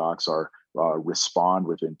SteadyMD docs respond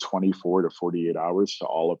within 24 to 48 hours to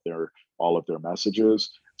all of their messages.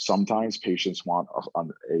 Sometimes patients want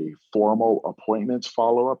a formal appointment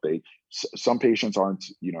follow-up. Some patients aren't,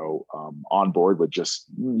 on board with just,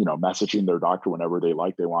 messaging their doctor whenever they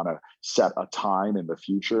like. They want to set a time in the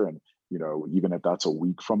future, and even if that's a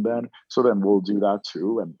week from then. So then we'll do that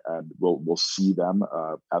too, and we'll see them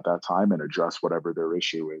at that time and address whatever their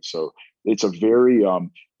issue is. So it's a very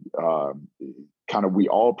we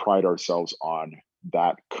all pride ourselves on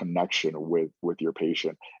that connection with your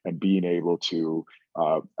patient and being able to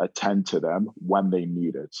attend to them when they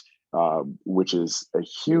need it, which is a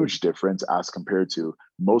huge difference as compared to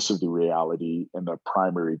most of the reality in the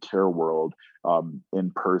primary care world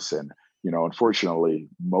in person. Unfortunately,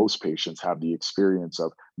 most patients have the experience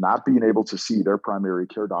of not being able to see their primary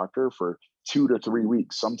care doctor for 2 to 3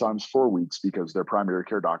 weeks, sometimes 4 weeks, because their primary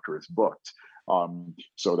care doctor is booked.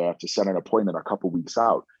 So they have to set an appointment a couple weeks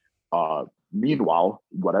out. Meanwhile,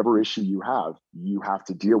 whatever issue you have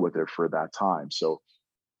to deal with it for that time. So,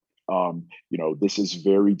 this is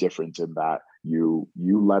very different in that you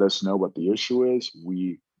let us know what the issue is,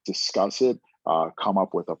 we discuss it, come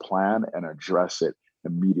up with a plan, and address it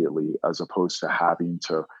immediately, as opposed to having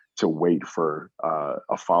to wait for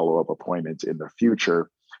a follow-up appointment in the future.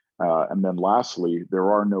 And then lastly,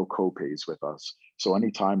 there are no copays with us. So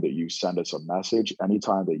anytime that you send us a message,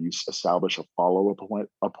 anytime that you establish a follow-up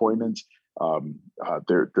appointment,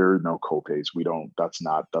 there are no copays. We don't. That's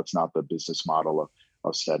not the business model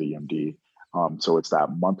of SteadyMD. So it's that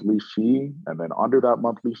monthly fee, and then under that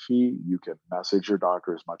monthly fee, you can message your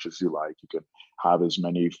doctor as much as you like. You can have as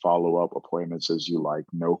many follow-up appointments as you like,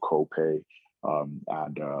 no copay.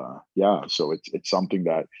 And yeah, so it's something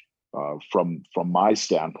that, from my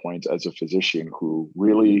standpoint as a physician who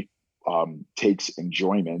really takes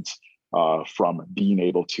enjoyment from being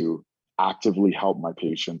able to actively help my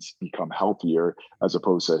patients become healthier, as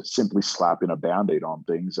opposed to simply slapping a band-aid on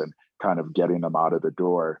things and kind of getting them out of the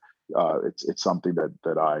door. It's something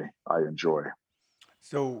that I enjoy.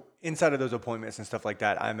 So inside of those appointments and stuff like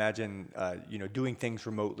that, I imagine, doing things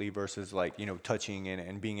remotely versus like, touching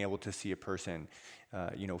and being able to see a person,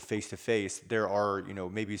 face to face. There are,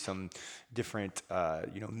 maybe some different,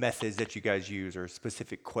 methods that you guys use or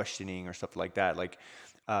specific questioning or stuff like that. Like,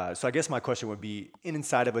 so I guess my question would be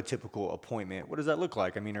inside of a typical appointment, what does that look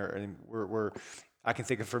like? I mean, I can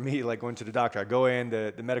think of, for me, like going to the doctor. I go in,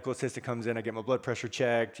 the medical assistant comes in, I get my blood pressure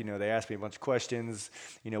checked. They ask me a bunch of questions.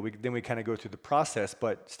 Then we kind of go through the process.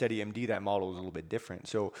 But SteadyMD, that model is a little bit different.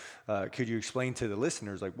 So, could you explain to the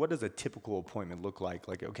listeners, like, what does a typical appointment look like?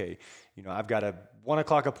 Like, okay, I've got a 1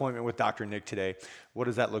 o'clock appointment with Dr. Nick today. What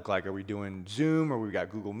does that look like? Are we doing Zoom, or we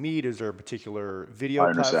got Google Meet? Is there a particular video I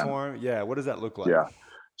understand. platform? Yeah, what does that look like? Yeah.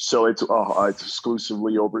 So it's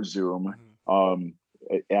exclusively over Zoom. Mhm. Um,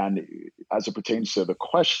 and as it pertains to the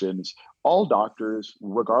questions, all doctors,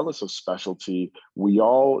 regardless of specialty, we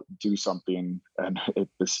all do something, and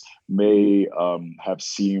this may have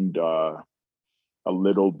seemed a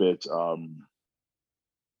little bit,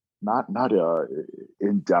 not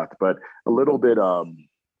in depth, but a little bit, oh,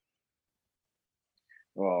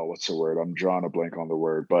 what's the word? I'm drawing a blank on the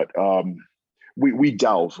word, but we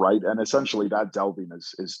delve, right, and essentially that delving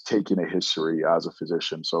is taking a history as a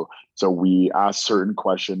physician. So we ask certain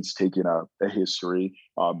questions, taking a history,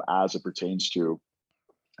 as it pertains to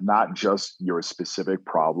not just your specific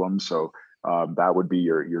problem. So that would be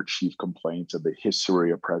your chief complaint of the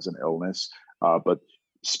history of present illness. But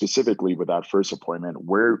specifically with that first appointment,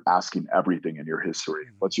 we're asking everything in your history.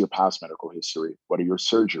 Mhm. What's your past medical history? What are your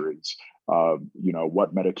surgeries?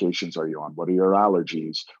 What medications are you on? What are your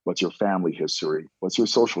allergies? What's your family history? What's your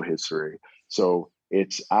social history? So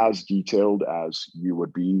it's as detailed as you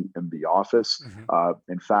would be in the office. Mhm.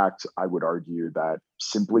 In fact, I would argue that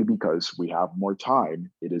simply because we have more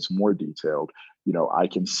time, it is more detailed. I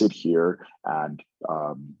can sit here and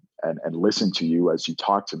listen to you as you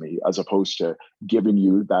talk to me, as opposed to giving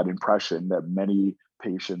you that impression that many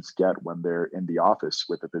patients get when they're in the office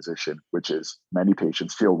with a physician, which is many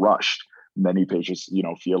patients feel rushed. Many patients,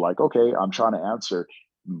 feel like, okay, I'm trying to answer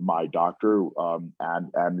my doctor,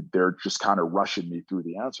 and they're just kind of rushing me through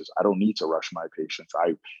the answers. I don't need to rush my patients.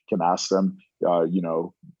 I can ask them,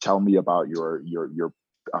 tell me about your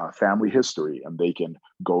family history, and they can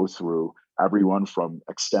go through everyone from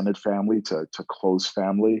extended family to close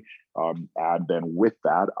family. And then with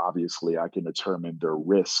that, obviously, I can determine their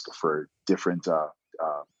risk for different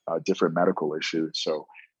medical issues. So,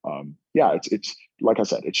 yeah, it's like I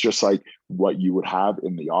said, it's just like what you would have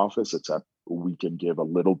in the office, except we can give a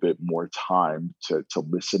little bit more time to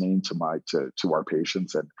listening to our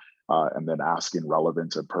patients, and then asking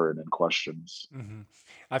relevant and pertinent questions. Mhm.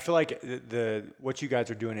 I feel like the what you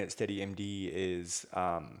guys are doing at SteadyMD is,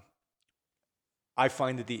 I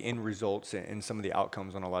find that the end results and some of the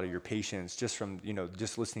outcomes on a lot of your patients, just from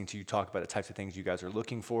just listening to you talk about the types of things you guys are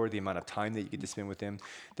looking for, the amount of time that you get to spend with them,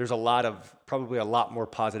 there's probably a lot more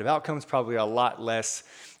positive outcomes, probably a lot less,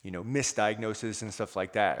 misdiagnosis and stuff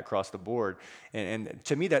like that across the board. And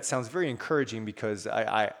to me, that sounds very encouraging, because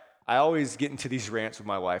I always get into these rants with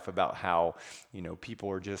my wife about how, people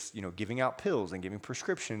are just, giving out pills and giving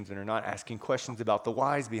prescriptions, and are not asking questions about the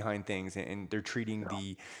whys behind things, and they're treating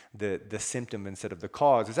Yeah. the symptom instead of the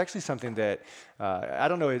cause. It's actually something that, I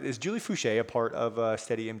don't know, is Julie Fouché a part of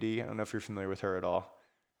SteadyMD? I don't know if you're familiar with her at all.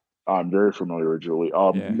 I'm very familiar with Julie.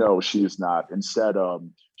 Yeah. No, she is not. Instead,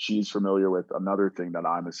 she's familiar with another thing that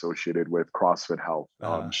I'm associated with, CrossFit Health.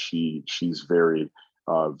 Uh, She's very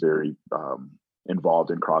involved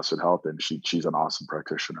in CrossFit Health, and she's an awesome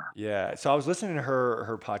practitioner. Yeah. So I was listening to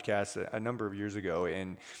her podcast a number of years ago,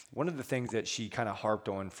 and one of the things that she kind of harped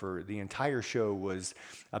on for the entire show was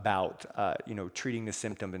about, treating the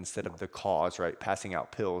symptom instead of the cause, right? Passing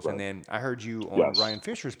out pills. And Right. then I heard you on Yes. Ryan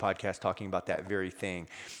Fisher's podcast talking about that very thing.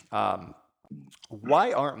 Um,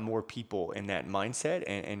 why aren't more people in that mindset?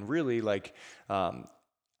 And really, like, um,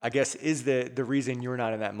 I guess, is the reason you're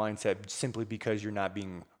not in that mindset simply because you're not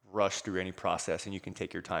being rush through any process and you can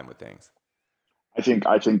take your time with things. I think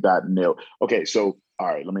that nailed. Okay, so all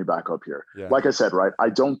right, let me back up here. Yeah. Like I said, right, I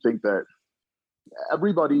don't think that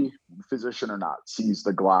everybody, physician or not, sees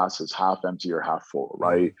the glass as half empty or half full,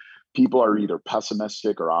 right? People are either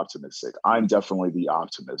pessimistic or optimistic. I'm definitely the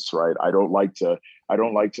optimist, right? I don't like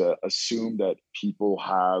to assume that people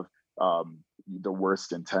have the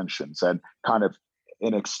worst intentions, and kind of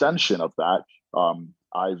an extension of that.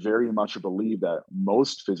 I very much believe that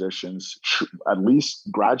most physicians, at least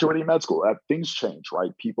graduating med school, things change,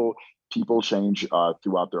 right? People change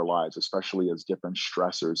throughout their lives, especially as different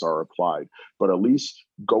stressors are applied. But at least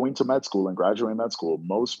going to med school and graduating med school,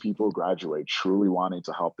 most people graduate truly wanting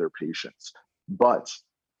to help their patients. But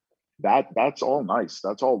that's all nice.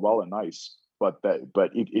 That's all well and nice. But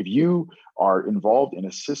if you are involved in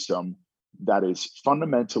a system that is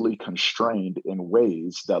fundamentally constrained in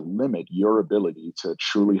ways that limit your ability to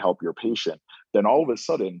truly help your patient, then all of a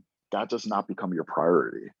sudden that does not become your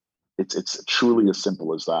priority. It's truly as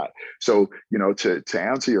simple as that. So, to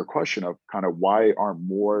answer your question of kind of why aren't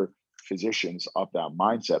more physicians of that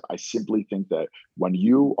mindset, I simply think that when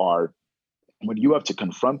you have to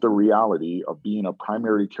confront the reality of being a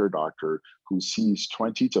primary care doctor who sees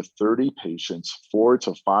 20 to 30 patients 4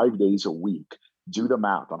 to 5 days a week, do the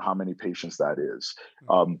math on how many patients that is.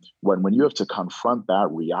 When you have to confront that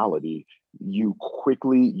reality, you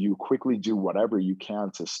quickly do whatever you can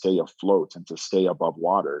to stay afloat and to stay above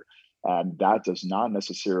water. And that does not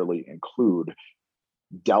necessarily include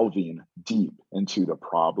delving deep into the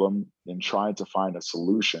problem and trying to find a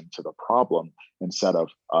solution to the problem instead of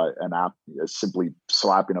simply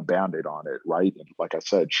slapping a band-aid on it, right? And like I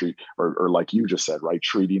said, or like you just said, right,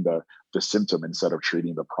 treating the symptom instead of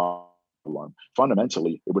treating the problem.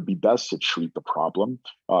 Fundamentally, it would be best to treat the problem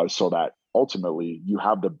so that ultimately you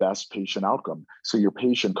have the best patient outcome. So your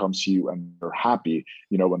patient comes to you and they're happy,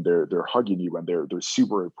 when they're hugging you and they're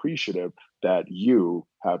super appreciative that you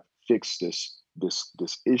have fixed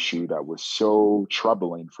this issue that was so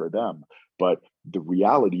troubling for them. But the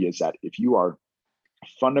reality is that if you are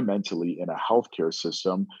fundamentally in a healthcare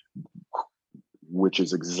system, which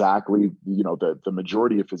is exactly, the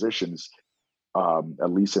majority of physicians, at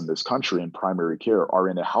least in this country in primary care, are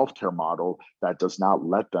in a healthcare model that does not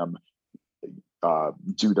let them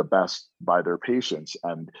do the best by their patients.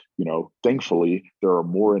 And, thankfully, there are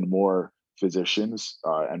more and more physicians,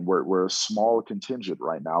 and we're a small contingent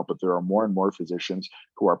right now, but there are more and more physicians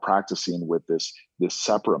who are practicing with this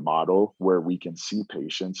separate model where we can see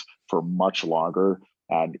patients for much longer.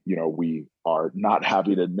 And, we are not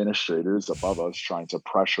having administrators above us trying to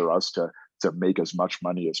pressure us to make as much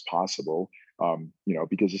money as possible.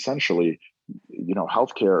 Because essentially,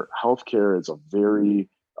 healthcare is a very,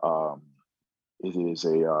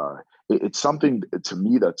 it's something to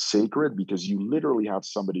me that's sacred, because you literally have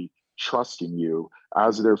somebody trusting you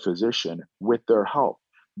as their physician with their health.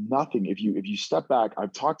 Nothing, if you step back,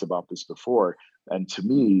 I've talked about this before, and to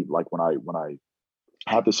me, like when I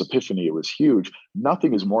had this epiphany, it was huge.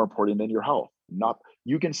 Nothing is more important than your health. Not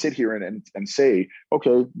You can sit here and say,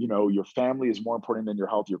 okay, your family is more important than your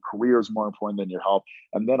health, your career is more important than your health.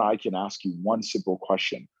 And then I can ask you one simple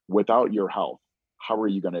question: without your health, how are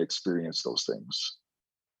you going to experience those things?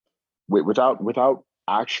 Without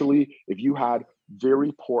actually, if you had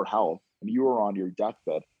very poor health and you were on your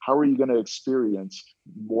deathbed, how are you going to experience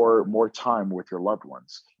more time with your loved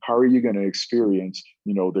ones? How are you going to experience,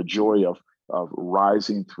 the joy of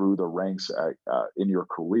rising through the ranks in your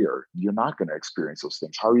career? You're not going to experience those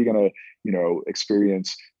things. How are you going to,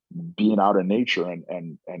 experience being out in nature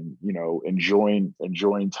and enjoying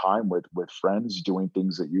time with friends, doing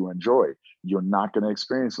things that you enjoy? You're not going to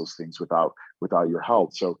experience those things without your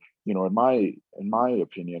health. So, in my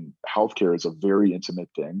opinion, healthcare is a very intimate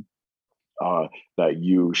thing that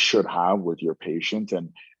you should have with your patient. And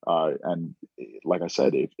like I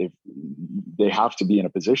said, if they have to be in a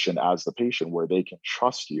position as the patient where they can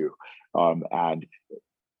trust you, and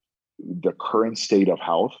the current state of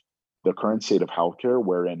healthcare,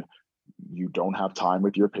 wherein you don't have time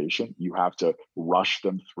with your patient, you have to rush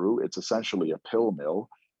them through. It's essentially a pill mill.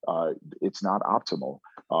 It's not optimal.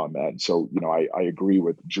 And so, I agree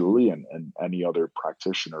with Julie and any other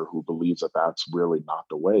practitioner who believes that that's really not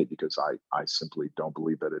the way, because I simply don't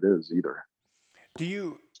believe that it is either. Do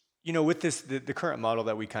you, with this, the current model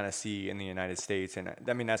that we kind of see in the United States, and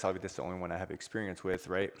I mean, that's obviously the only one I have experience with,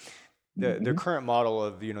 right? The Mhm. current model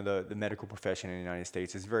of, the medical profession in the United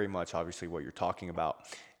States is very much obviously what you're talking about.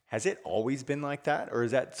 Has it always been like that? Or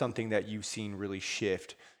is that something that you've seen really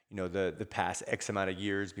shift, the past X amount of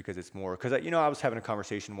years, because it's more, because, I was having a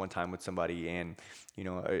conversation one time with somebody, and,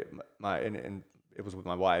 my, and it was with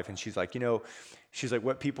my wife, and she's like, she's like,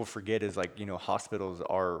 what people forget is like, hospitals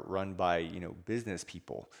are run by, business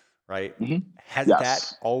people, right? Hmm. Has that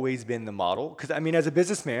Yes. always been the model? Because I mean, as a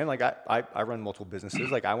businessman, like I run multiple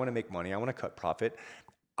businesses, like I want to make money, I want to cut profit.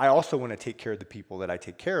 I also want to take care of the people that I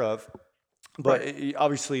take care of. But Right.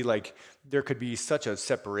 obviously, like there could be such a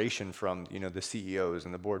separation from the CEOs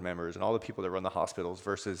and the board members and all the people that run the hospitals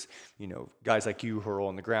versus guys like you who are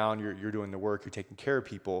on the ground. You're doing the work. You're taking care of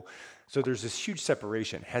people. So there's this huge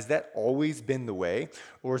separation. Has that always been the way,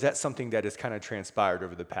 or is that something that has kind of transpired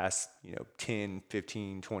over the past 10,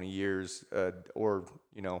 15, 20 years? Or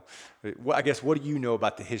I guess what do you know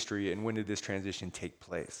about the history and when did this transition take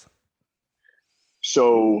place?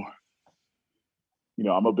 So,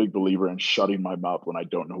 I'm a big believer in shutting my mouth when I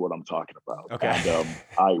don't know what I'm talking about. Okay.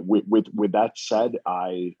 And with that said,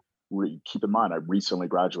 keep in mind I recently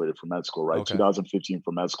graduated from med school, right? Okay. 2015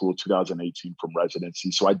 from med school, 2018 from residency.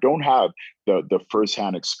 So I don't have the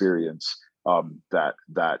firsthand experience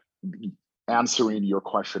that answering your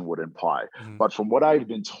question would imply. Hmm. But from what I've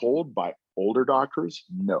been told by older doctors,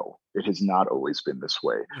 no, it has not always been this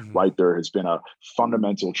way, Hmm. right? There has been a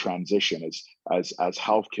fundamental transition as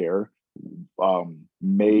healthcare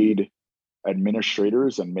made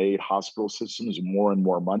administrators and made hospital systems more and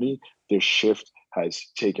more money. This shift has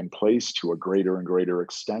taken place to a greater and greater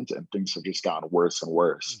extent, and things have just gotten worse and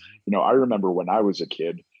worse. Hmm. I remember when I was a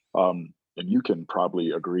kid, and you can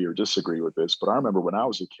probably agree or disagree with this, but I remember when I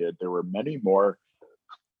was a kid, there were many more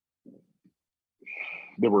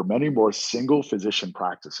single physician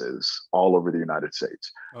practices all over the United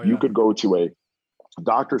States. Oh You yeah. could go to a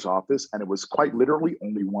doctor's office and it was quite literally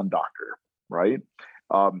only one doctor, right?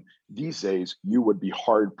 These days, you would be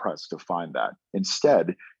hard pressed to find that.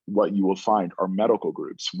 Instead, what you will find are medical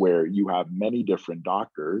groups where you have many different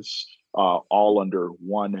doctors all under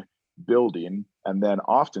one building. And then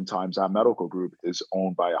oftentimes that medical group is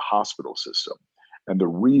owned by a hospital system. And the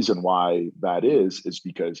reason why that is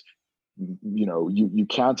because you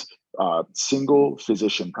can't single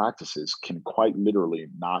physician practices can quite literally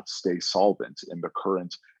not stay solvent in the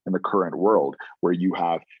current world where you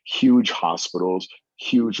have huge hospitals,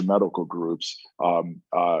 huge medical groups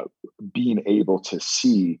being able to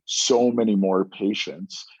see so many more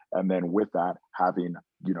patients, and then with that having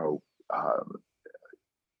uh,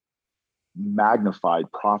 magnified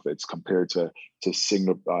profits compared to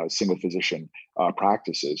single physician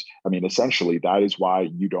practices. I mean, essentially, that is why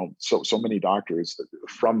you don't. So many doctors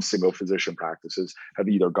from single physician practices have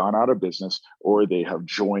either gone out of business or they have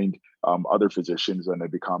joined other physicians and they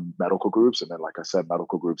become medical groups. And then, like I said,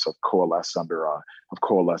 medical groups have coalesced under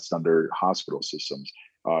hospital systems.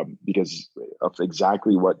 Because of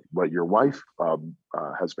exactly what your wife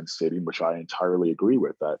has been stating, which I entirely agree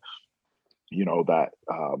with, that that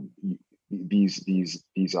these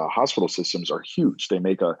hospital systems are huge. They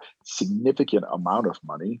make a significant amount of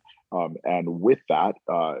money, and with that,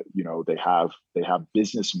 they have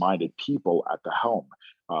business minded people at the helm.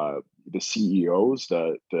 The CEOs,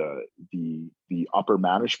 the upper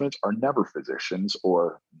management are never physicians,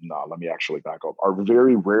 or no, let me actually back up. Are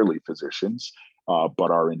very rarely physicians, but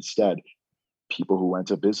are instead people who went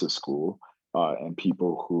to business school and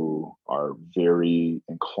people who are very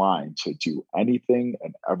inclined to do anything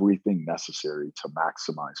and everything necessary to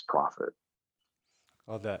maximize profit.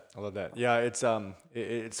 I love that. I love that. Yeah, it's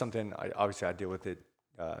something. I deal with it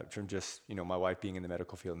from just my wife being in the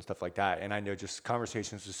medical field and stuff like that, and I know just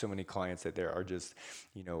conversations with so many clients that there are just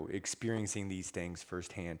experiencing these things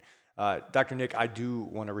firsthand. Dr. Nick, I do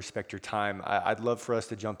want to respect your time. I'd love for us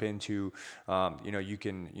to jump into, you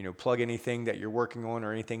can plug anything that you're working on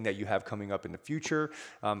or anything that you have coming up in the future.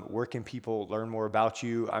 Where can people learn more about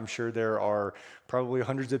you? I'm sure there are probably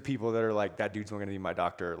hundreds of people that are like, that dude's going to be my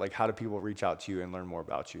doctor. Like, how do people reach out to you and learn more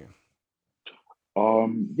about you?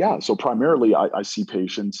 Yeah, so primarily I see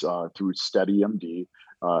patients through SteadyMD,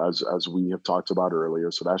 as we have talked about earlier.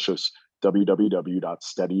 So that's just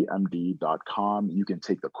www.steadymd.com. You can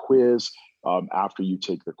take the quiz. After you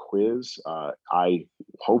take the quiz, I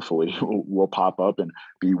hopefully will pop up and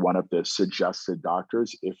be one of the suggested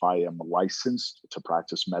doctors if I am licensed to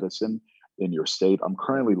practice medicine in your state. I'm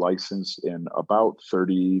currently licensed in about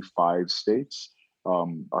 35 states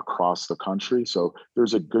across the country. So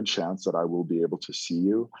there's a good chance that I will be able to see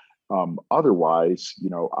you. Otherwise,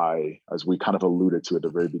 as we kind of alluded to at the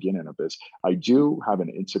very beginning of this, I do have an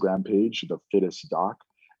Instagram page, the Fittest Doc.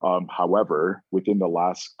 However, within the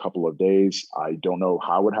last couple of days, I don't know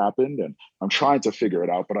how it happened, and I'm trying to figure it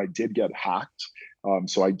out. But I did get hacked,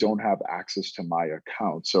 so I don't have access to my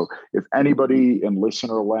account. So if anybody in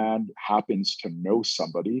listener land happens to know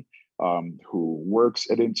somebody who works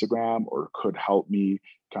at Instagram or could help me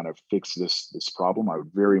kind of fix this problem, I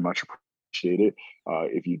would very much appreciate it.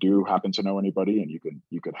 If you do happen to know anybody and you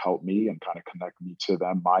could help me and kind of connect me to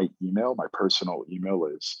them, my personal email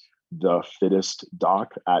is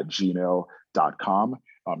thefittestdoc@gmail.com.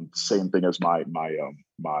 Same thing as my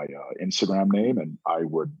Instagram name, and I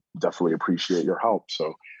would definitely appreciate your help.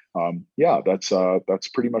 So that's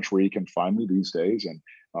pretty much where you can find me these days. And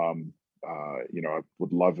I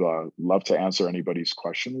would love to answer anybody's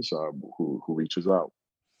questions who reaches out.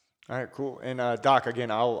 All right, cool. And Doc,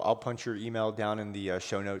 again, I'll punch your email down in the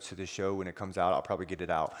show notes to the show when it comes out. I'll probably get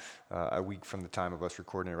it out a week from the time of us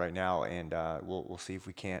recording it right now, and we'll see if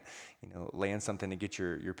we can't, land something to get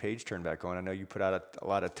your page turned back on. I know you put out a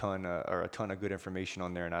ton of good information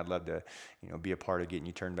on there, and I'd love to, be a part of getting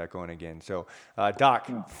you turned back on again. So,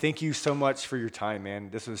 Doc, thank you so much for your time,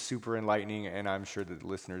 man. This was super enlightening, and I'm sure that the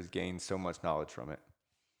listeners gained so much knowledge from it.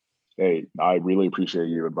 Hey, I really appreciate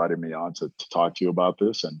you inviting me on to talk to you about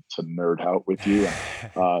this and to nerd out with you.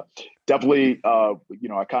 And definitely, I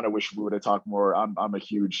kind of wish we would have talked more. I'm a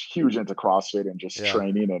huge into CrossFit and just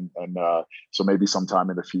training, and so maybe sometime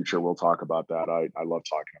in the future we'll talk about that. I love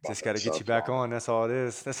talking about. Just got to get you back on. That's all it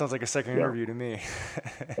is. That sounds like a second interview to me.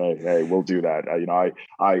 hey, we'll do that.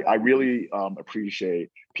 I really appreciate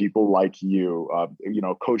people like you.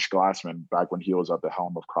 Coach Glassman, back when he was at the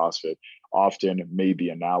helm of CrossFit, often made the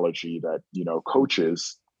analogy that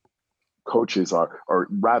coaches are, or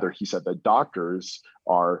rather, he said that doctors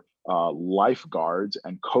are lifeguards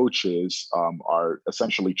and coaches are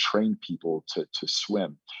essentially trained people to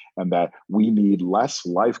swim, and that we need less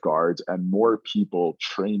lifeguards and more people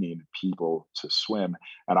training people to swim.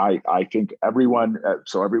 And I think everyone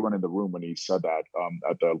in the room, when he said that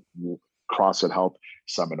at the CrossFit Health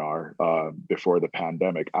seminar before the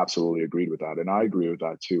pandemic, absolutely agreed with that. And I agree with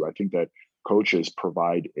that too. I think that coaches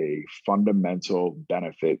provide a fundamental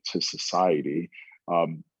benefit to society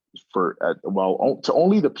to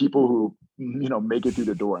only the people who make it through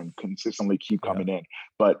the door and consistently keep coming in.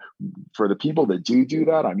 But for the people that do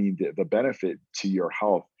that, I mean, the benefit to your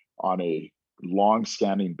health on a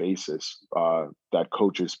long-standing basis that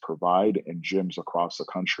coaches provide in gyms across the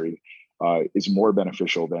country is more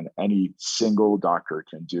beneficial than any single doctor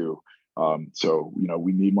can do. So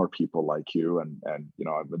we need more people like you, and I'm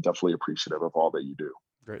definitely appreciative of all that you do.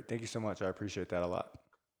 Great. Thank you so much. I appreciate that a lot.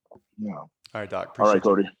 Yeah. All right, Doc. All right,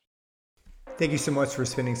 Cody. Thank you so much for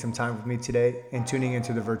spending some time with me today and tuning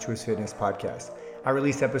into the Virtuous Fitness podcast. I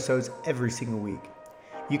release episodes every single week.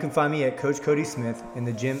 You can find me at Coach Cody Smith and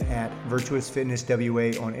the gym at Virtuous Fitness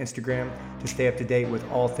WA on Instagram to stay up to date with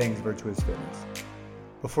all things Virtuous Fitness.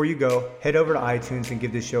 Before you go, head over to iTunes and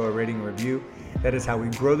give this show a rating and review. That is how we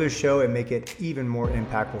grow this show and make it even more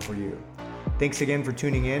impactful for you. Thanks again for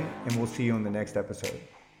tuning in, and we'll see you on the next episode.